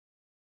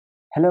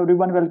Hello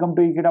everyone, welcome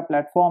to Ekeeda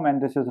platform,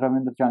 and this is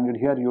Ravindra Jangid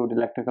here, your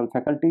electrical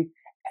faculty.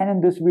 And in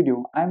this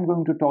video, I'm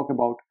going to talk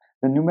about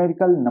the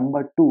numerical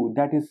number 2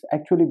 that is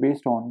actually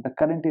based on the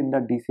current in the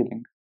DC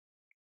link.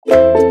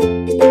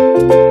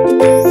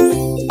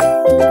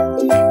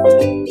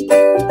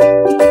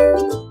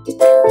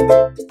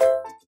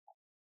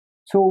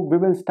 So we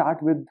will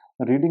start with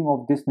reading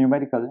of this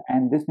numerical,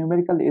 and this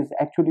numerical is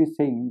actually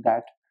saying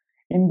that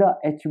in the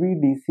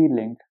HVDC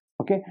link,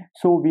 okay,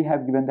 so we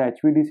have given the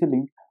HVDC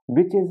link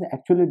which is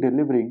actually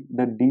delivering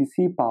the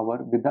DC power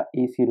with the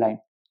AC line.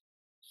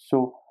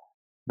 So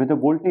with the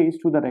voltage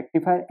to the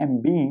rectifier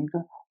and being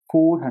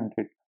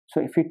 400.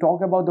 So if we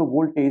talk about the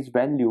voltage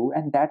value,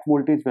 and that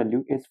voltage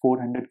value is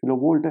 400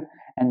 kilovolt,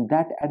 and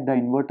that at the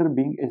inverter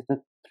being is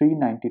the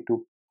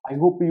 392. I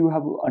hope you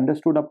have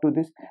understood up to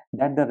this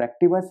that the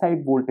rectifier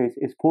side voltage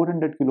is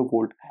 400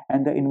 kilovolt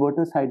and the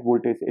inverter side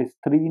voltage is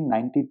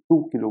 392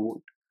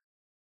 kilovolt.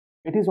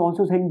 It is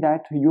also saying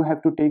that you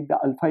have to take the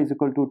alpha is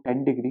equal to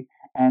 10 degree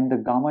and the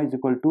gamma is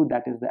equal to,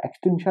 that is the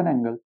extinction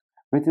angle,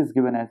 which is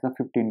given as the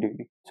 15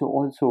 degree. So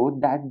also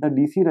that the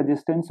DC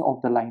resistance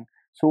of the line,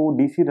 so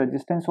DC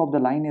resistance of the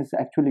line is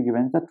actually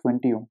given as the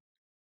 20 ohm.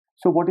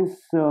 So what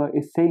is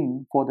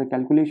saying for the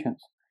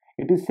calculations,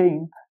 it is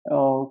saying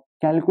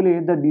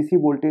calculate the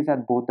DC voltage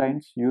at both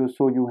ends.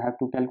 So you have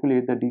to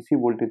calculate the DC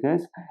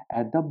voltages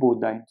at the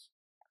both ends.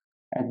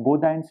 At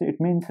both ends, it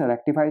means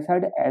rectifier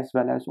side as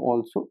well as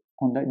also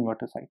on the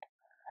inverter side.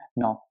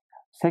 Now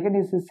second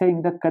is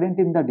saying the current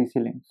in the DC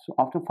link. So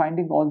after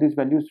finding all these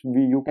values,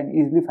 you can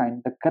easily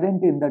find the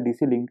current in the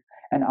DC link,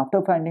 and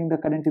after finding the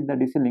current in the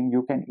DC link,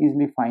 you can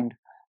easily find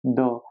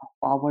the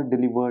power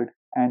delivered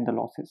and the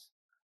losses.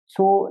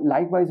 So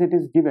likewise it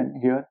is given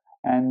here,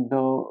 and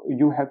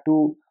you have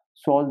to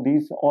solve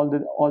these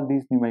all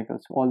these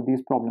numericals, all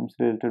these problems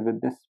related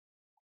with this.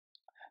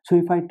 So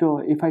if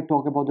I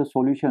talk about the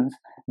solutions,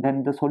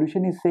 then the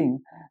solution is saying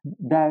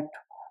that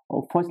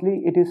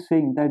firstly it is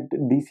saying that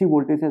DC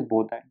voltage has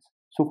both ends.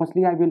 So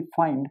firstly I will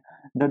find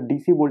the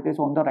DC voltage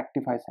on the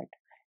rectifier side.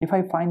 If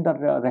I find the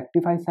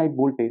rectifier side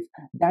voltage,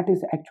 that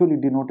is actually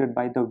denoted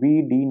by the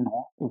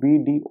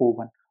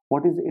VDO1.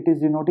 What is it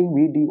is denoting?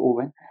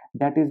 VDO1,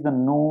 that is the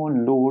no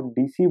load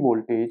DC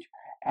voltage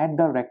at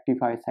the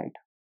rectifier side.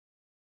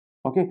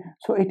 Okay,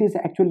 so it is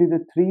actually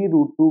the 3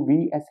 root 2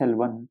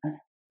 VSL1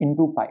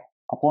 into pi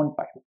upon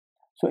pi.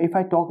 So if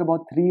I talk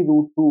about 3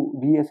 root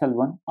 2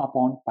 VSL1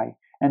 upon pi,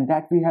 and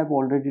that we have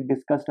already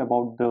discussed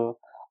about the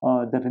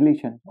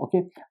relation.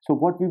 Okay, so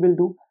what we will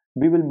do,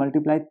 we will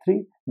multiply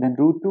 3, then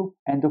root 2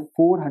 and the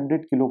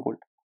 400 kilovolt,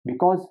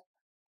 because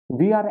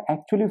we are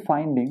actually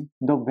finding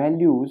the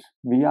values,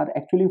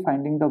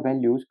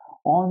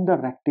 on the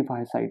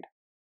rectifier side.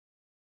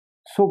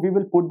 So we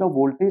will put the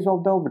voltage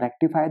of the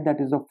rectifier,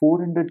 that is the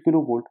 400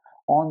 kilovolt,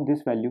 on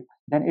this value.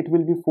 Then it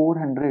will be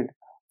 400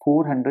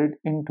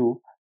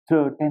 into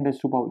 10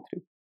 raised to power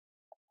 3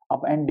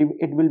 up, and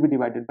it will be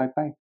divided by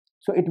pi.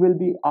 So it will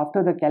be,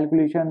 after the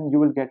calculation you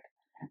will get,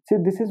 see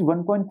this is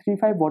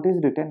 1.35. what is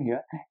written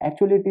here,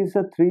 actually it is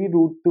a 3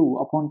 root 2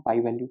 upon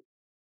pi value.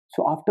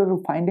 So after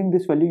finding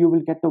this value you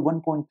will get the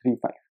 1.35,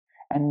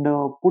 and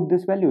put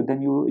this value,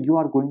 then you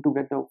are going to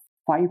get the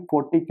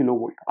 540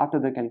 kilovolt. After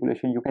the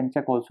calculation you can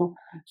check also.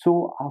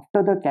 So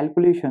after the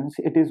calculations,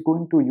 it is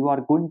going to, you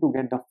are going to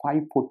get the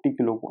 540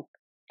 kilovolt.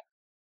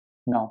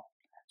 Now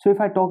so if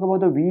I talk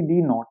about the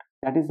VD naught,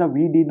 that is the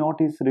VD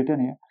naught is written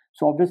here.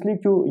 So obviously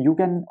you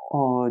can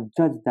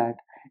judge that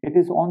it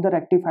is on the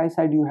rectifier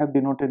side you have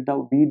denoted the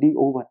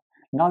VDO1.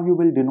 Now you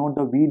will denote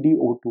the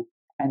VDO2,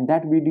 and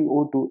that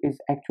VDO2 is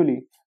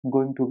actually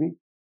going to be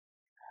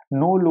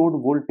no load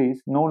voltage,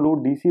 no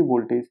load DC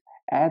voltage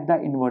at the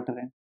inverter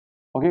end.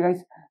 Okay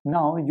guys,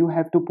 now you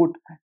have to put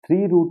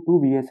 3 root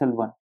 2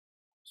 VSL1.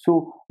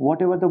 So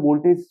whatever the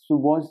voltage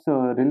was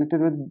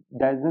related with,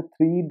 that is the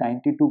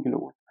 392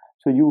 kilovolt.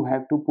 So you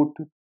have to put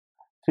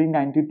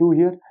 392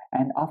 here,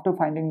 and after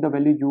finding the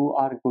value you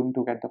are going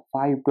to get the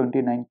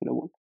 529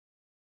 kilovolt.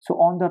 So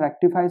on the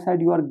rectifier side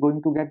you are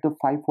going to get the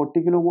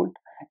 540 kilovolt,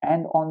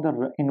 and on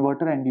the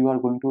inverter end you are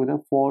going to get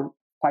the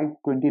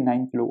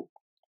 529 kilovolt.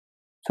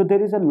 So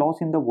there is a loss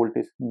in the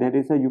voltage, there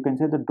is a, you can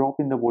say, the drop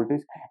in the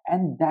voltage,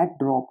 and that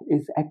drop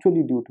is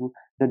actually due to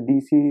the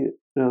DC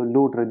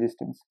load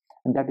resistance,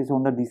 and that is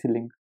on the DC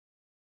link.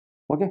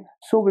 Okay,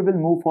 so we will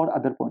move for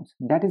other points,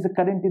 that is the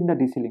current in the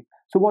DC link.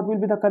 So what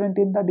will be the current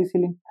in the DC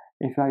link?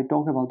 If I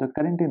talk about the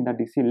current in the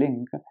DC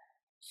link,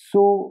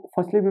 so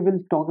firstly we will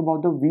talk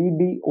about the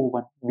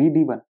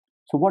VD1.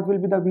 So what will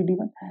be the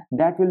VD1?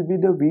 That will be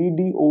the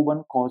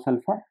VDO1 cos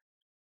alpha.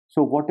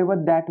 So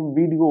whatever that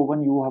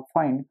VDO1 you have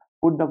find,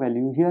 put the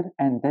value here,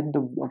 and then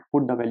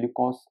put the value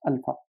cos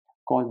alpha.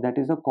 Cos, that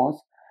is a cos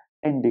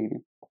 10 degree,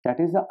 that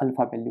is the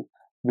alpha value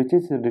which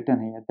is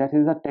written here, that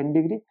is a 10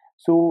 degree.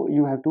 So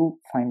you have to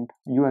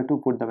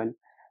put the value,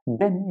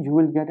 then you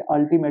will get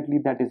ultimately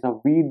that is a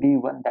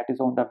VD1, that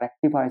is on the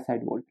rectifier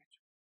side voltage.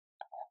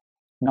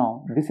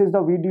 Now this is the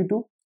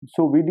VD2.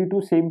 So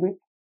VD2 same way,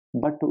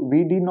 but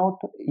VD naught,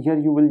 here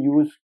you will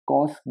use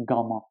cos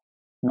gamma.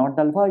 not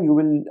the alpha. You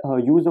will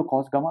use the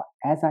cos gamma,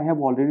 as I have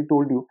already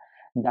told you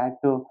that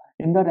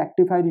in the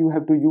rectifier you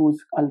have to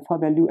use alpha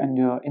value, and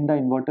in the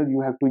inverter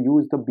you have to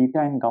use the beta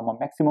and gamma.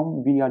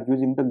 Maximum we are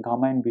using the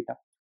gamma and beta.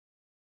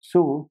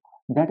 So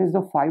that is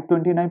the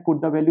 529.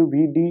 Put the value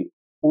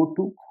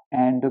VDO2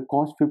 and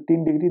cos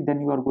 15 degree,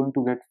 then you are going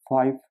to get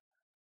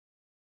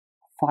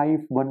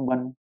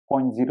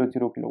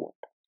 511.00 kilowatt.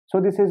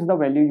 So this is the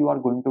value you are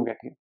going to get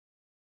here.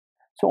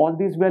 So all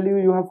these value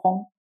you have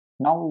found.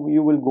 Now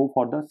you will go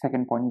for the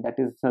second point, that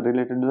is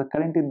related to the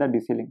current in the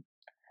DC link.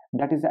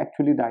 That is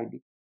actually the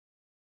ID.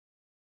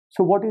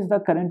 So what is the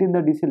current in the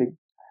DC link?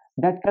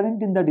 That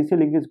current in the DC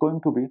link is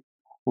going to be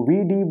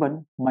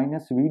VD1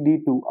 minus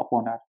VD2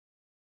 upon R.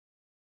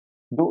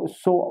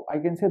 So I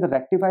can say the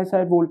rectifier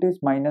side voltage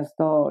minus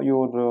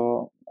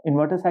your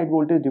inverter side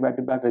voltage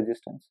divided by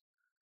resistance.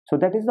 So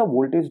that is the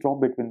voltage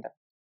drop between them.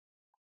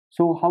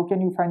 So how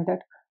can you find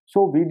that?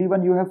 So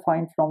VD1 you have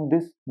find from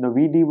this, the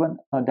VD1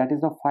 that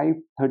is the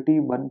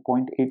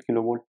 531.8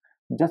 kilovolt.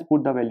 Just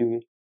put the value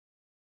here.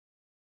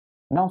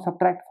 Now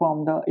subtract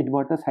from the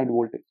inverter side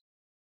voltage.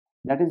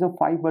 That is a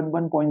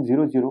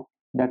 511.00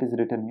 that is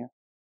written here.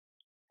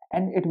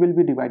 And it will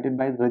be divided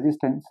by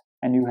resistance,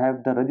 and you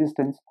have the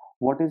resistance.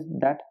 What is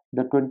that?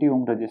 The 20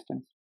 ohm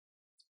resistance.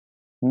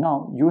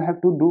 Now you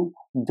have to do,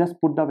 just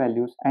put the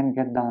values and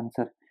get the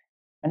answer.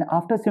 And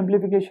after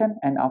simplification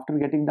and after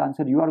getting the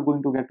answer, you are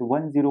going to get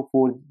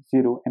 1040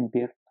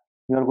 ampere.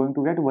 You are going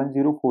to get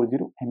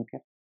 1040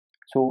 ampere.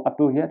 So up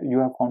to here you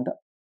have found the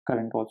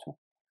current also.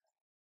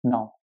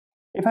 Now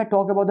if I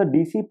talk about the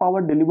DC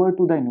power delivered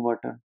to the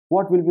inverter,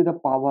 what will be the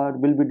power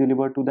will be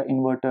delivered to the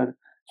inverter?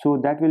 So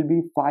that will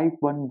be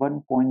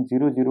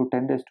 511.00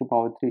 10 raised to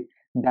power 3.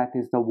 That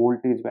is the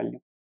voltage value.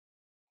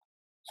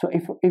 So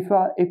if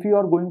you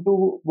are going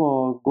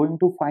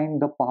to find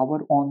the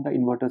power on the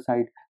inverter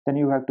side, then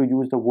you have to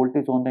use the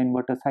voltage on the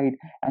inverter side,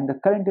 and the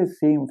current is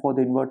same for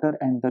the inverter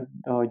and the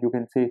you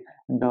can say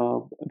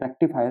the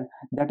rectifier,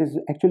 that is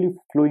actually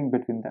flowing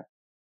between them,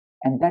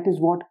 and that is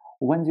what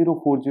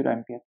 1040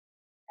 ampere.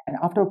 And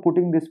after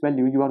putting this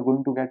value, you are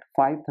going to get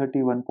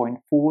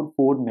 531.44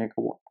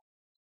 megawatt.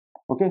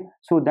 Okay,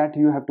 so that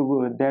you have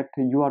to that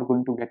you are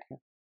going to get here.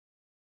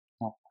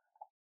 Now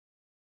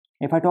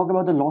if I talk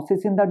about the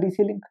losses in the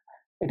DC link,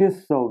 it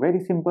is very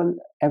simple.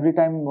 Every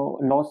time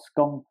loss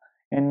come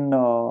in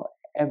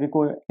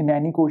in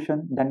any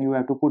quotient, then you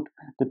have to put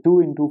the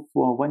 2 into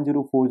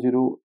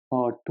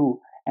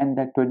 10402 and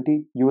that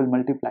 20 you will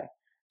multiply.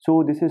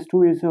 So this is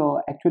 2 is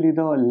actually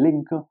the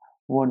link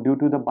due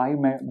to the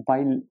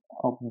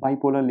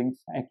bipolar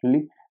links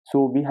actually.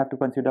 So we have to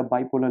consider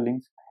bipolar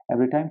links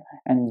every time,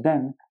 and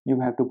then you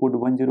have to put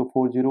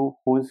 1040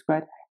 whole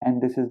square,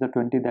 and this is the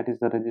 20, that is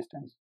the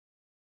resistance.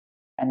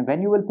 And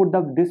when you will put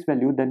this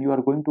value, then you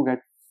are going to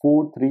get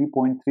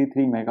 43.33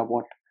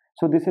 megawatt.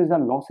 So this is the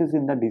losses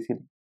in the DC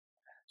link.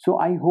 So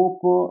I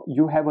hope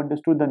you have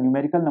understood the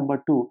numerical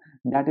number 2,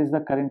 that is the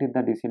current in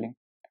the DC link.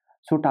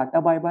 So tata,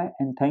 bye bye,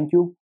 and thank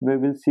you. We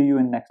will see you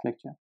in next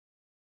lecture.